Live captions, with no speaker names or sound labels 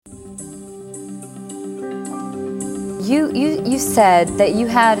You said that you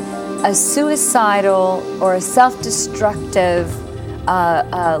had a suicidal or a self-destructive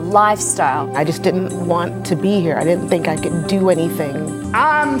lifestyle. I just didn't want to be here. I didn't think I could do anything.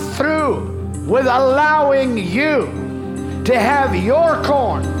 I'm through with allowing you to have your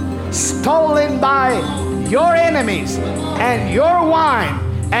corn stolen by your enemies and your wine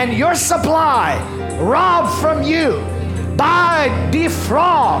and your supply robbed from you by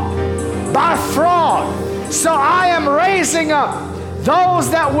defraud, by fraud. So I am raising up those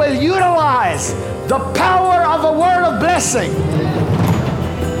that will utilize the power of a word of blessing.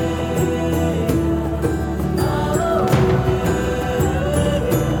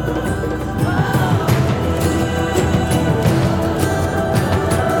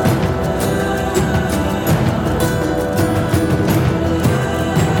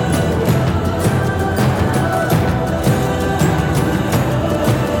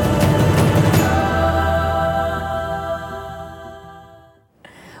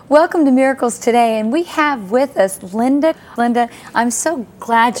 Welcome to Miracles Today, and we have with us Linda. Linda, I'm so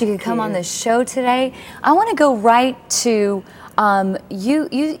glad you could come on the show today. I want to go right to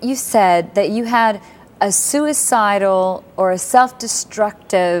you said that you had a suicidal or a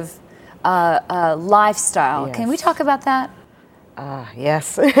self-destructive lifestyle. Yes. Can we talk about that?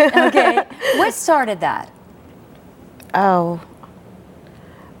 Yes. Okay. What started that? Oh.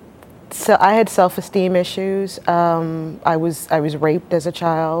 So I had self-esteem issues. I was raped as a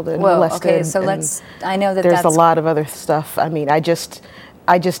child and molested. Okay, so I know that there's that's a lot of other stuff. I mean, I just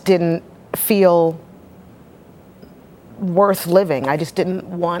didn't feel worth living. I just didn't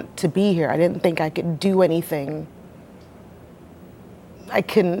want to be here. I didn't think I could do anything. I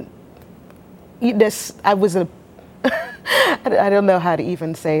couldn't eat this. I don't know how to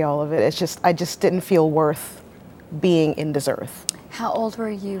even say all of it. I just didn't feel worth being in this earth. How old were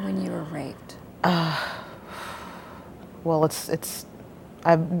you when you were raped? Well,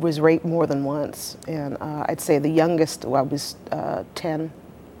 I was raped more than once, and I'd say the youngest, I was 10.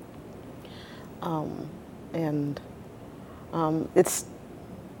 It's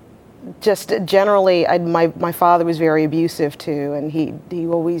just generally, my father was very abusive too, and he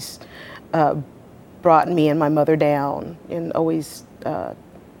always brought me and my mother down, and always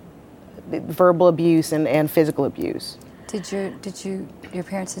verbal abuse and physical abuse. Did your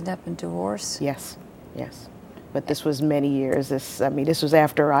parents end up in divorce? Yes. But this was many years. This was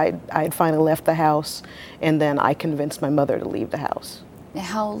after I had finally left the house, and then I convinced my mother to leave the house.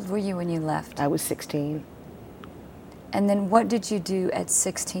 How old were you when you left? I was 16. And then what did you do at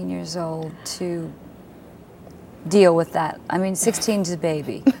 16 years old to deal with that? I mean, 16 is a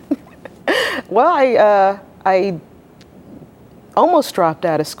baby. Well, I almost dropped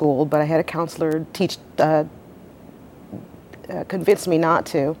out of school, but I had a counselor convinced me not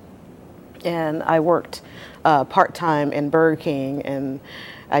to, and I worked part-time in Burger King, and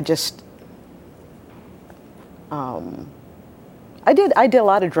I just I did a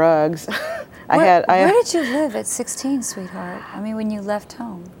lot of drugs. Where did you live at 16, sweetheart? I mean, when you left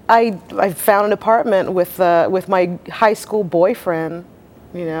home. I found an apartment with my high school boyfriend.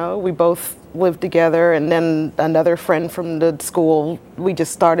 You know, we both lived together, and then another friend from the school. We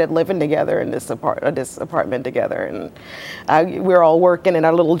just started living together in this apartment together, and we were all working in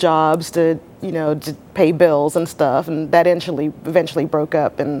our little jobs to pay bills and stuff. And that eventually broke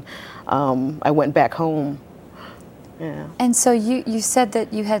up, and I went back home. Yeah. And so you said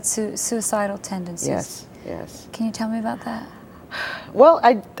that you had suicidal tendencies. Yes. Can you tell me about that? Well,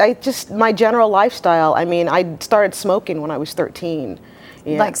 I just my general lifestyle. I mean, I started smoking when I was 13.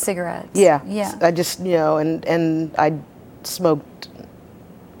 Yeah. Like cigarettes? Yeah. Yeah. I just, and I smoked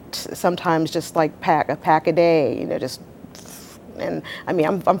sometimes just like a pack a day, just, and I mean,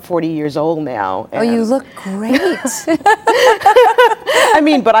 I'm 40 years old now. Oh, you look great. I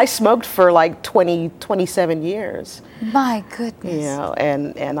mean, but I smoked for like 27 years. My goodness.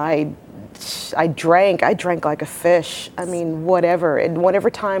 And I drank like a fish. I mean, whatever. And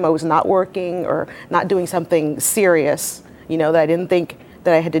whatever time I was not working or not doing something serious, that I didn't think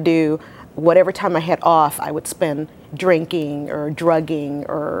that I had to do, whatever time I had off, I would spend drinking or drugging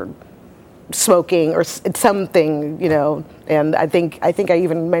or smoking or something, and I think I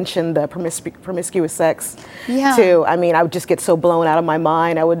even mentioned the promiscuous sex too. I mean, I would just get so blown out of my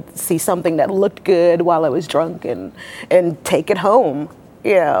mind. I would see something that looked good while I was drunk and take it home,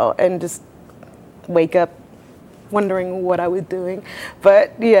 and just wake up wondering what I was doing.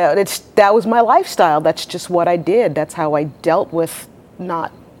 But that was my lifestyle. That's just what I did. That's how I dealt with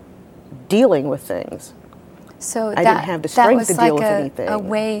not dealing with things. So I didn't have the strength to deal with anything. A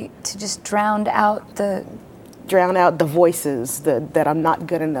way to just drown out the voices that I'm not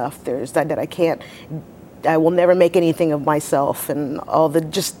good enough. There's that I can't I will never make anything of myself, and all the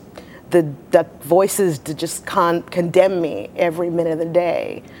voices to just condemn me every minute of the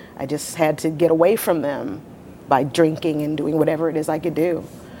day. I just had to get away from them by drinking and doing whatever it is I could do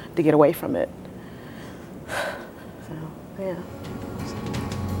to get away from it. So, yeah.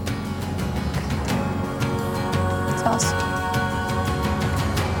 That's awesome.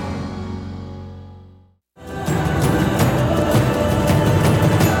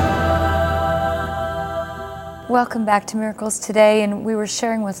 Welcome back to Miracles Today, and we were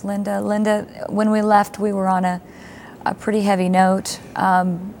sharing with Linda. Linda, when we left, we were on a pretty heavy note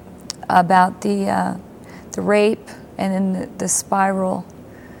about the rape and then the spiral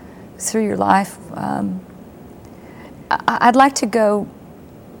through your life. I'd like to go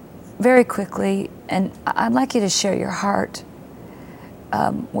very quickly, and I'd like you to share your heart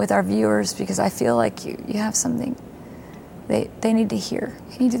with our viewers, because I feel like you have something they need to hear.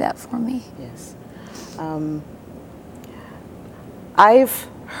 Can you do that for me? Yes. I've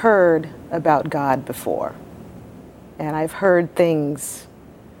heard about God before, and I've heard things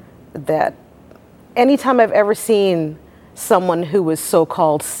that anytime I've ever seen someone who was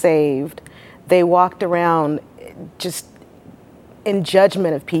so-called saved, they walked around just in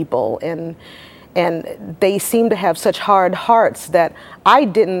judgment of people, and they seemed to have such hard hearts that I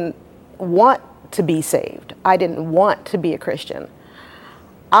didn't want to be saved. I didn't want to be a Christian.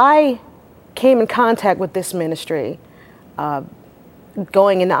 I came in contact with this ministry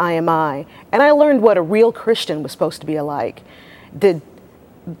going into IMI, and I learned what a real Christian was supposed to be like. The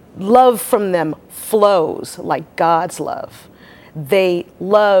love from them flows like God's love. They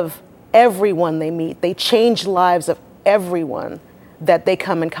love everyone they meet. They change the lives of everyone that they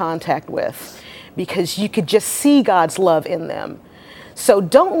come in contact with, because you could just see God's love in them. So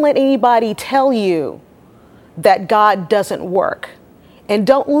don't let anybody tell you that God doesn't work. And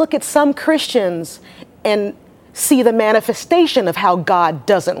don't look at some Christians and see the manifestation of how God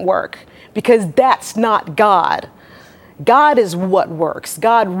doesn't work, because that's not God. God is what works.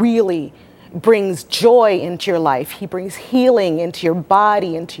 God really brings joy into your life. He brings healing into your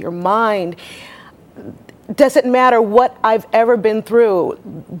body, into your mind. Doesn't matter what I've ever been through,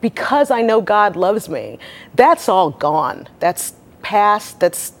 because I know God loves me. That's all gone. That's past.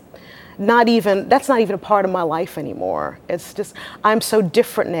 That's not even a part of my life anymore. It's just, I'm so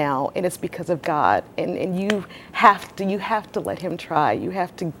different now, and it's because of God. And you have to let him try. You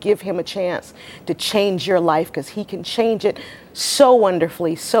have to give him a chance to change your life, because he can change it so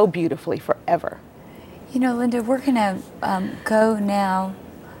wonderfully, so beautifully, forever. You know, Linda, we're going to go now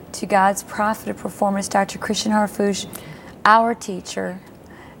to God's prophet of performance, Dr. Christian Harfouche, our teacher,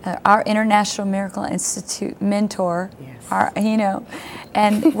 our International Miracle Institute mentor. Yes.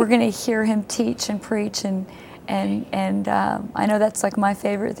 And we're going to hear him teach and preach, and I know that's like my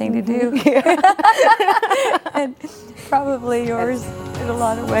favorite thing to do. And probably yours in a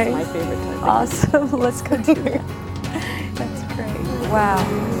lot of ways. My favorite time. Awesome. Let's go do that. That's great. Wow.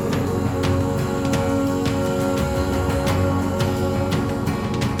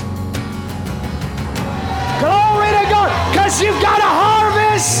 Glory to God, because you've got a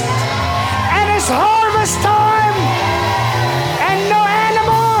harvest, and it's harvest time, and no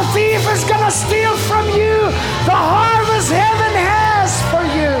animal or thief is going to steal from you the harvest heaven has for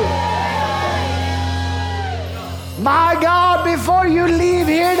you. My God, before you leave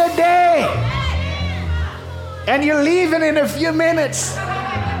here today, and you're leaving in a few minutes,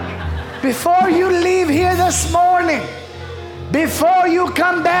 before you leave here this morning, before you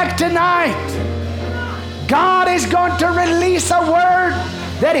come back tonight, God is going to release a word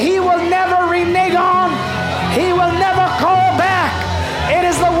that he will never renege on. He will never call back. It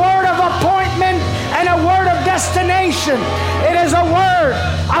is the word of appointment and a word of destination. It is a word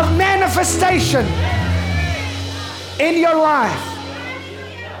of manifestation in your life.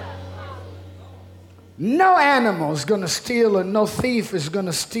 No animal is going to steal, and no thief is going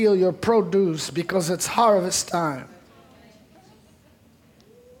to steal your produce, because it's harvest time.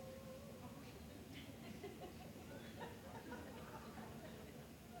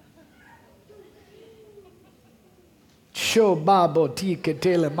 Sho babo tike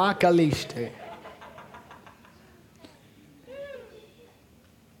tele makaliste.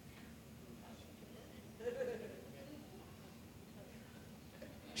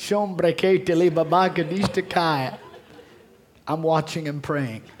 Shombre ke tele babaka diste kaya. I'm watching him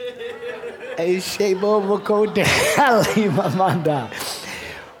praying. Shebo boko de ali mamanda.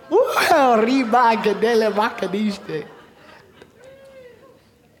 Well, riba dele makadiste.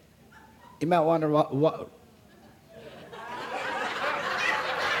 You might wonder what.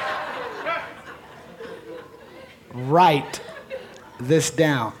 Write this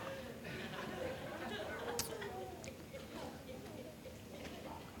down.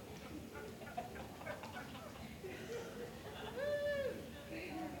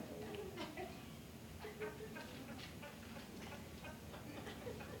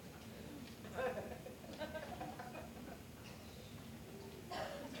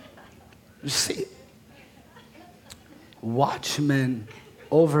 You see, watchmen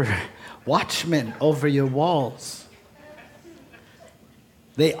over your walls.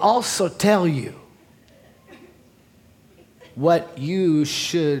 They also tell you what you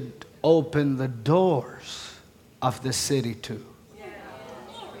should open the doors of the city to.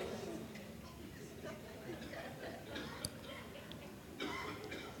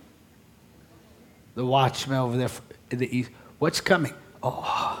 The watchman over there in the east. What's coming?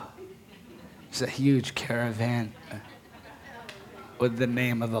 Oh, it's a huge caravan with the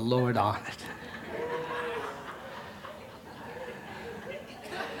name of the Lord on it.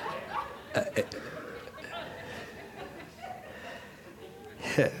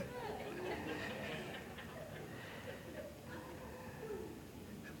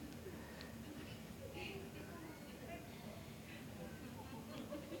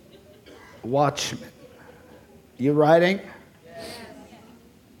 Watchman. You writing?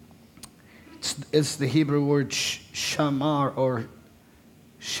 It's the Hebrew word shamar or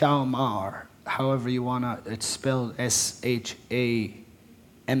shalmar, however you want to. It's spelled S-H-A-M-A-R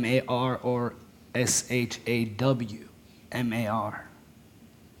or S-H-A-W-M-A-R.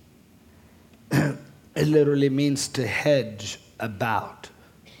 It literally means to hedge about,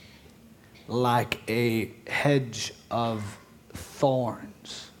 like a hedge of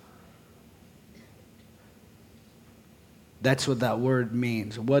thorns. That's what that word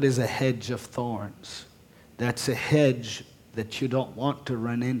means. What is a hedge of thorns? That's a hedge that you don't want to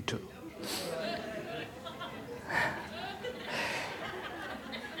run into.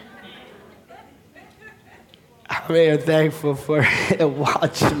 I'm very thankful for a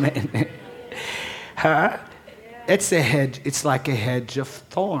watchman. Huh? It's a hedge. It's like a hedge of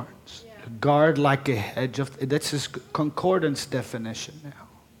thorns. Guard like a hedge of... That's his concordance definition now.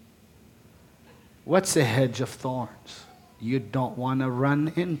 What's a hedge of thorns? You don't want to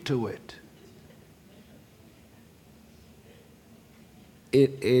run into it.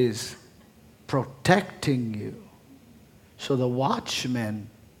 It is protecting you. So the watchman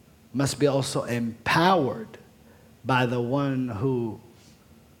must be also empowered by the one who,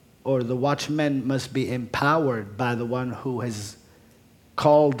 or the watchman must be empowered by the one who has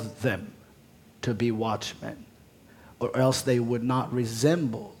called them to be watchmen, or else they would not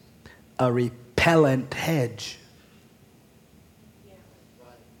resemble a repellent hedge.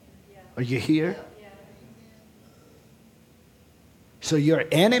 Are you here? So your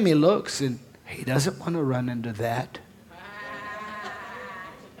enemy looks and he doesn't want to run into that.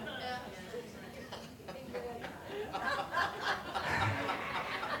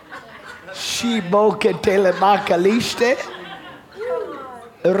 Shiboke telebakaliste.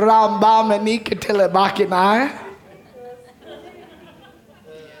 Rambamanika telebakinai.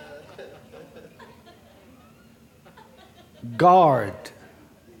 Guard.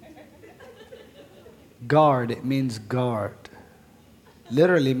 Guard, it means guard.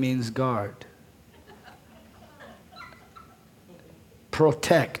 Literally means guard.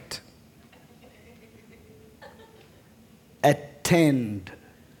 Protect. Attend.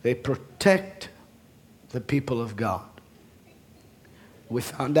 They protect the people of God. We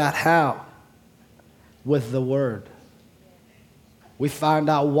found out how with the word. We found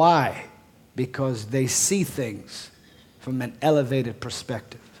out why, because they see things from an elevated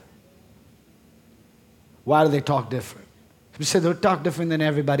perspective. Why do they talk different? We say they talk different than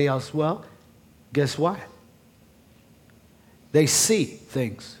everybody else. Well, guess why? They see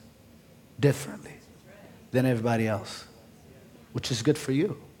things differently than everybody else, which is good for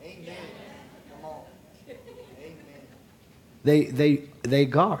you. Amen. Come on. Amen. They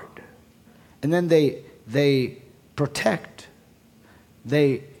guard, and then they protect,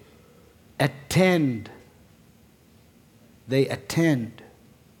 they attend, they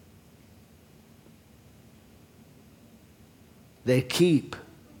keep.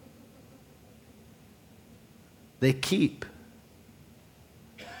 They keep.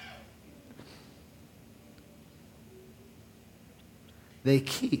 They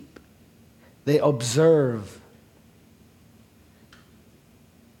keep. They observe.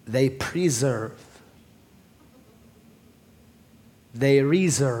 They preserve. They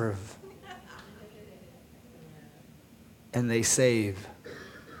reserve. And they save.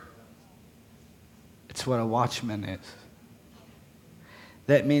 It's what a watchman is.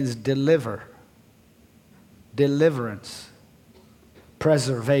 That means deliver, deliverance,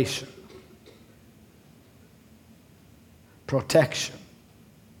 preservation, protection.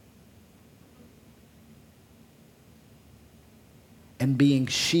 And being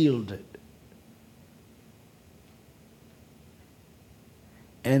shielded.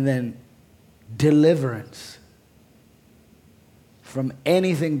 And then deliverance from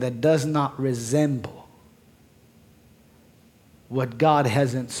anything that does not resemble what God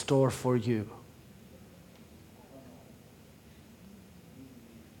has in store for you.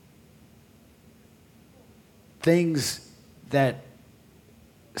 Things that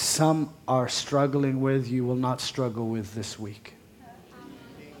some are struggling with, you will not struggle with this week.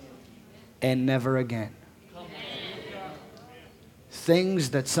 And never again. Things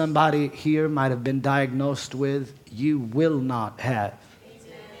that somebody here might have been diagnosed with, you will not have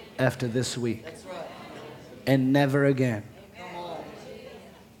after this week. And never again.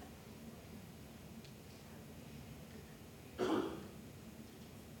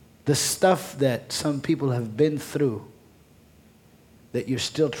 The stuff that some people have been through, that you're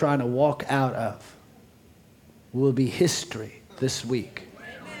still trying to walk out of, will be history this week.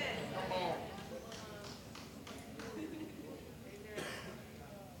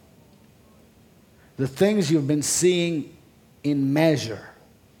 The things you've been seeing in measure,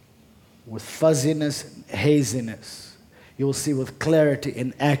 with fuzziness and haziness, you will see with clarity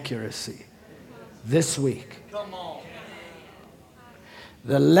and accuracy this week.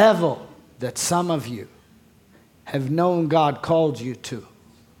 The level that some of you have known God called you to,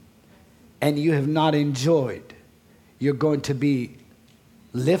 and you have not enjoyed, you're going to be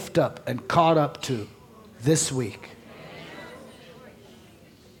lifted up and caught up to this week.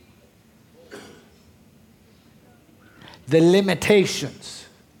 The limitations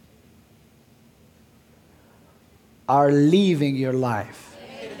are leaving your life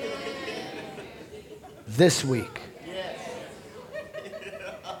this week.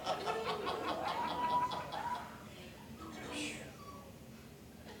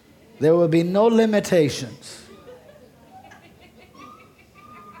 There will be no limitations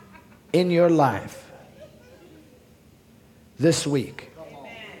in your life this week.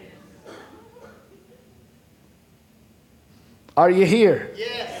 Are you here?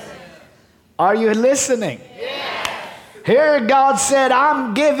 Yes. Are you listening? Yes. Here God said,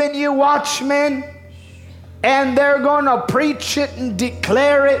 I'm giving you watchmen, and they're going to preach it and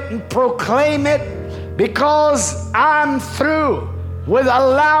declare it and proclaim it, because I'm through with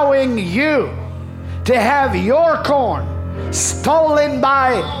allowing you to have your corn stolen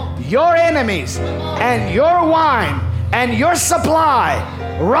by your enemies, and your wine and your supply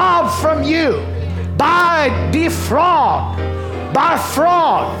robbed from you by fraud.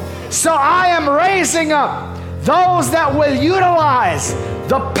 So I am raising up those that will utilize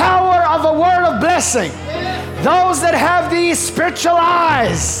the power of a word of blessing, those that have these spiritual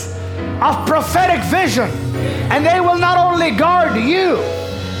eyes of prophetic vision, and they will not only guard you,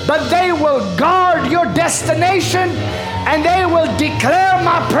 but they will guard your destination, and they will declare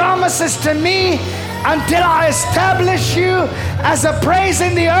my promises to me until I establish you as a praise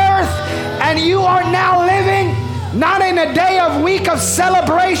in the earth. And you are now living not in a day of week of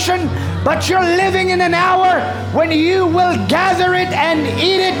celebration, but you're living in an hour when you will gather it and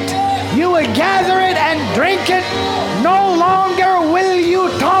eat it. You will gather it and drink it. No longer will you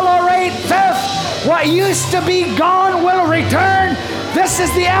tolerate theft. What used to be gone will return. This is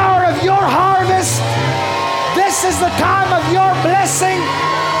the hour of your harvest. This is the time of your blessing.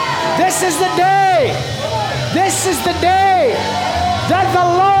 This is the day. This is the day that the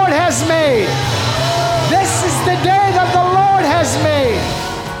Lord has made. This is the day that the Lord has made.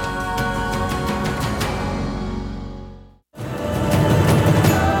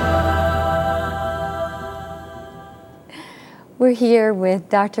 We're here with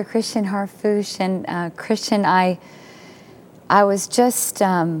Dr. Christian Harfouche, and Christian, I was just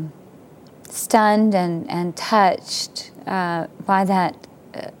stunned and touched by that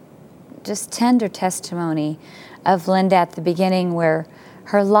just tender testimony of Linda at the beginning, where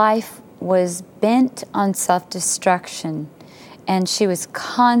her life was bent on self-destruction, and she was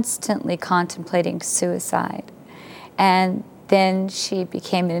constantly contemplating suicide. And then she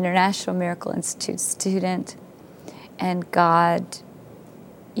became an International Miracle Institute student, and God,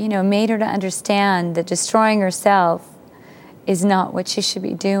 made her to understand that destroying herself is not what she should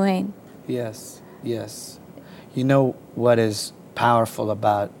be doing. Yes. You know what is powerful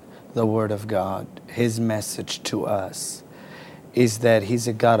about the Word of God, His message to us, is that He's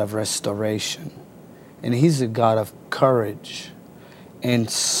a God of restoration, and He's a God of courage. And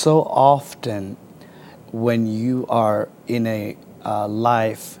so often when you are in a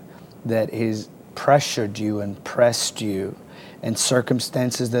life that is pressured you and pressed you, and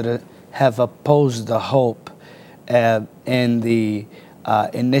circumstances that have opposed the hope and the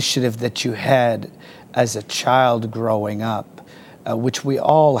initiative that you had as a child growing up, which we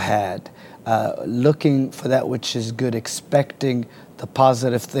all had, looking for that which is good, expecting the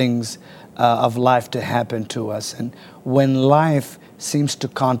positive things of life to happen to us. And when life seems to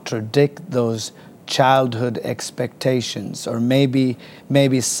contradict those childhood expectations, or maybe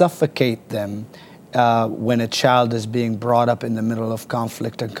suffocate them when a child is being brought up in the middle of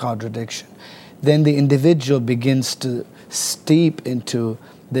conflict and contradiction, then the individual begins to steep into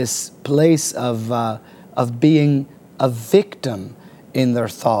this place of being a victim in their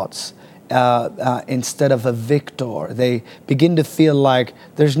thoughts instead of a victor. They begin to feel like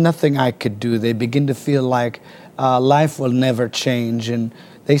there's nothing I could do. They begin to feel like life will never change, and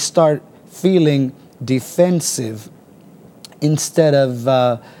they start feeling defensive instead of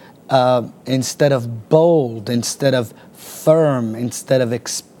bold, instead of firm, instead of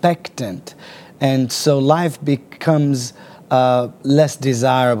expectant. And so life becomes less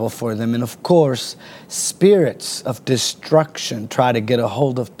desirable for them. And of course, spirits of destruction try to get a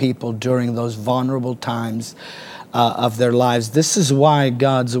hold of people during those vulnerable times of their lives. This is why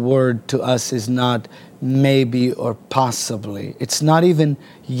God's word to us is not maybe or possibly. It's not even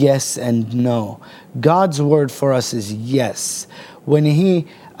yes and no. God's word for us is yes. When He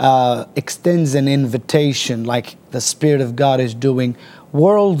extends an invitation like the Spirit of God is doing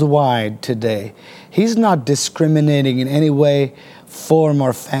worldwide today, He's not discriminating in any way, form,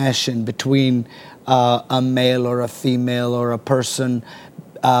 or fashion between a male or a female or a person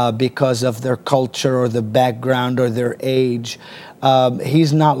because of their culture or the background or their age.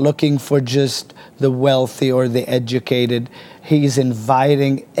 He's not looking for just the wealthy or the educated. He's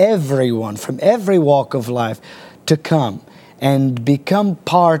inviting everyone from every walk of life to come and become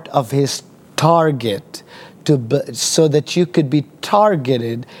part of His target, so that you could be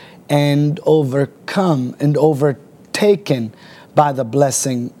targeted and overcome and overtaken by the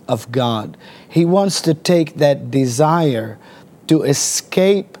blessing of God. He wants to take that desire to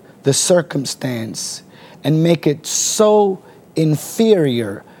escape the circumstance and make it so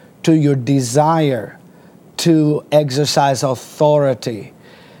inferior to your desire to exercise authority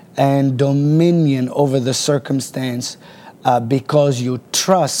and dominion over the circumstance because you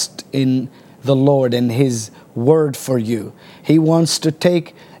trust in the Lord and His word for you. He wants to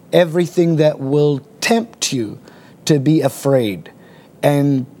take everything that will tempt you to be afraid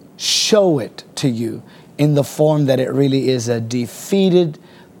and show it to you in the form that it really is a defeated,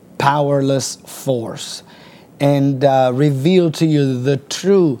 powerless force, and reveal to you the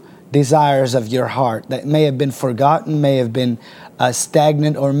true desires of your heart that may have been forgotten, may have been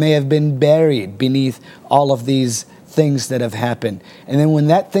stagnant, or may have been buried beneath all of these things that have happened. And then when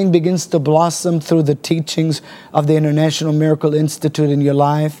that thing begins to blossom through the teachings of the International Miracle Institute in your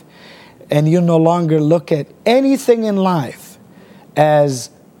life, and you no longer look at anything in life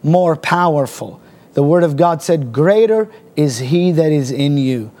as more powerful. The Word of God said, greater is He that is in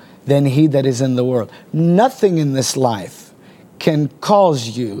you than he that is in the world. Nothing in this life can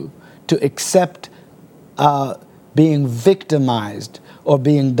cause you to accept being victimized or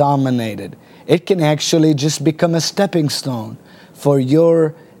being dominated. It can actually just become a stepping stone for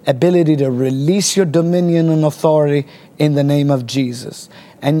your ability to release your dominion and authority in the name of Jesus.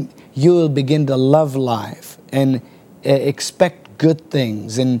 And you will begin to love life and expect good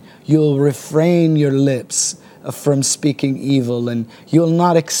things, and you'll refrain your lips from speaking evil, and you'll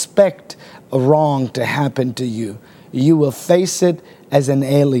not expect a wrong to happen to you. You will face it as an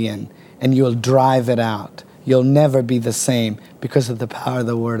alien, and you'll drive it out. You'll never be the same because of the power of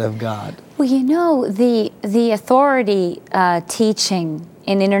the Word of God. Well, you know, the authority teaching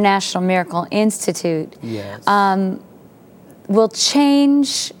in International Miracle Institute Yes. will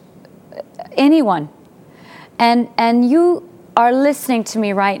change anyone. And you are listening to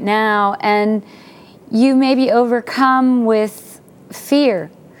me right now, and you may be overcome with fear.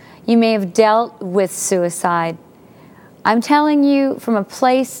 You may have dealt with suicide. I'm telling you from a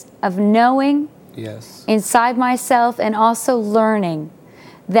place of knowing Yes. inside myself, and also learning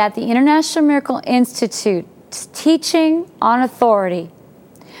that the International Miracle Institute's teaching on authority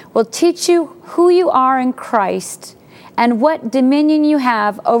will teach you who you are in Christ and what dominion you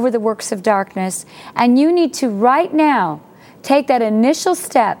have over the works of darkness. And you need to right now take that initial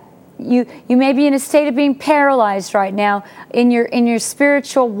step. You may be in a state of being paralyzed right now in your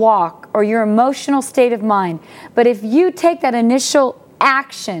spiritual walk or your emotional state of mind. But if you take that initial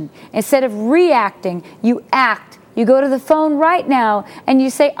action, instead of reacting, you act. You go to the phone right now and you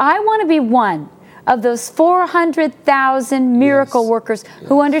say, I want to be one of those 400,000 miracle workers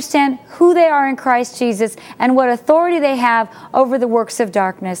who understand who they are in Christ Jesus and what authority they have over the works of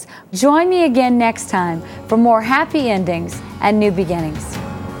darkness. Join me again next time for more happy endings and new beginnings.